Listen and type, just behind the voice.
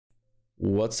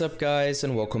What's up guys,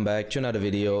 and welcome back to another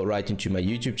video right into my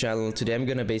YouTube channel. Today I'm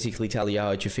gonna basically tell you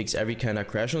how to fix every kind of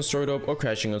crash on startup or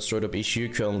crashing on startup issue you're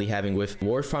currently having with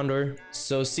War Thunder.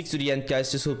 So stick to the end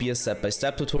guys, this will be a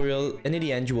step-by-step tutorial, and in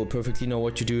the end you will perfectly know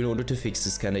what to do in order to fix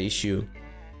this kind of issue.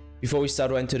 Before we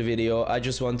start right into the video, I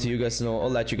just want to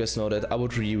let you guys know that I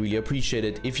would really appreciate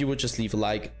it if you would just leave a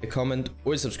like, a comment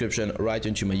or a subscription right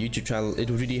into my YouTube channel.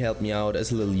 It would really help me out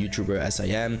as a little YouTuber as I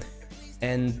am.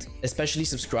 And especially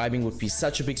subscribing would be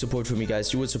such a big support for me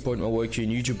guys. You would support my work here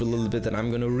on YouTube a little bit, and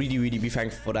I'm gonna really be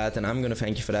thankful for that, and I'm gonna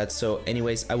thank you for that. So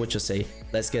anyways, I would just say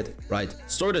let's get right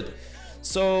started.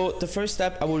 So the first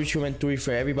step I would recommend doing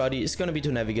for everybody is gonna be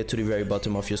to navigate to the very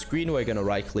bottom of your screen, where you're gonna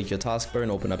right click your taskbar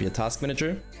and open up your task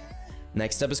manager.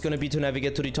 Next step is going to be to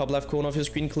navigate to the top left corner of your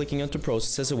screen, clicking onto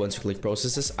processes. And once you click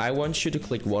processes, I want you to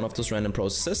click one of those random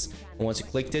processes. And once you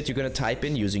clicked it, you're going to type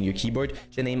in, using your keyboard,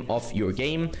 the name of your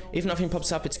game. If nothing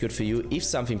pops up, it's good for you. If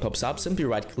something pops up, simply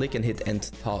right click and hit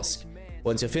end task.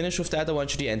 Once you're finished with that, I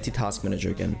want you to enter task manager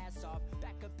again.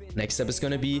 Next step is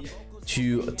going to be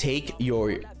to take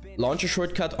your launcher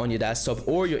shortcut on your desktop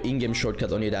or your in-game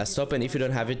shortcut on your desktop, and if you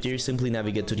don't have it there, simply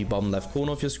navigate to the bottom left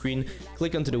corner of your screen,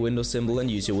 click onto the Windows symbol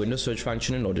and use your Windows search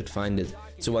function in order to find it.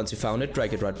 So once you found it,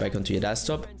 drag it right back onto your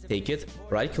desktop, take it,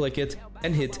 right click it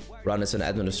and hit run as an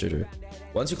administrator.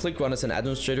 Once you click run as an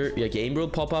administrator, your game will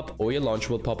pop up or your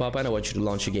launcher will pop up, and I want you to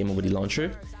launch your game over the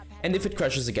launcher. And if it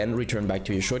crashes again, return back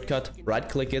to your shortcut, right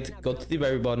click it, go to the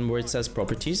very bottom where it says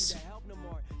properties,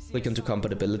 click into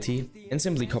compatibility and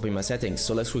simply copy my settings.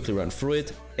 So let's quickly run through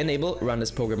it. Enable run this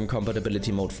program in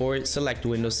compatibility mode 4, select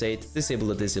Windows 8,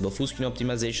 disable full screen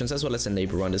optimizations, as well as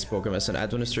enable run this program as an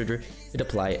administrator, hit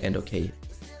apply and OK.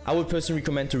 I would personally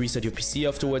recommend to reset your PC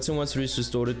afterwards, and once it is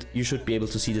restored, you should be able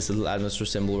to see this little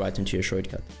administrator symbol right into your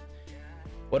shortcut.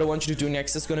 What I want you to do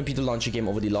next is going to be to launch a game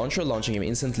over the launcher, launching game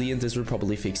instantly, and this will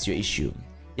probably fix your issue.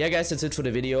 Yeah guys, that's it for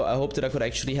the video. I hope that I could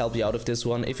actually help you out with this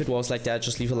one. If it was like that,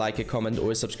 just leave a like, a comment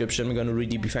or a subscription. I'm gonna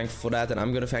really be thankful for that, and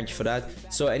I'm gonna thank you for that.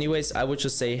 So anyways, I would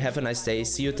just say have a nice day,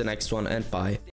 see you at the next one, and bye.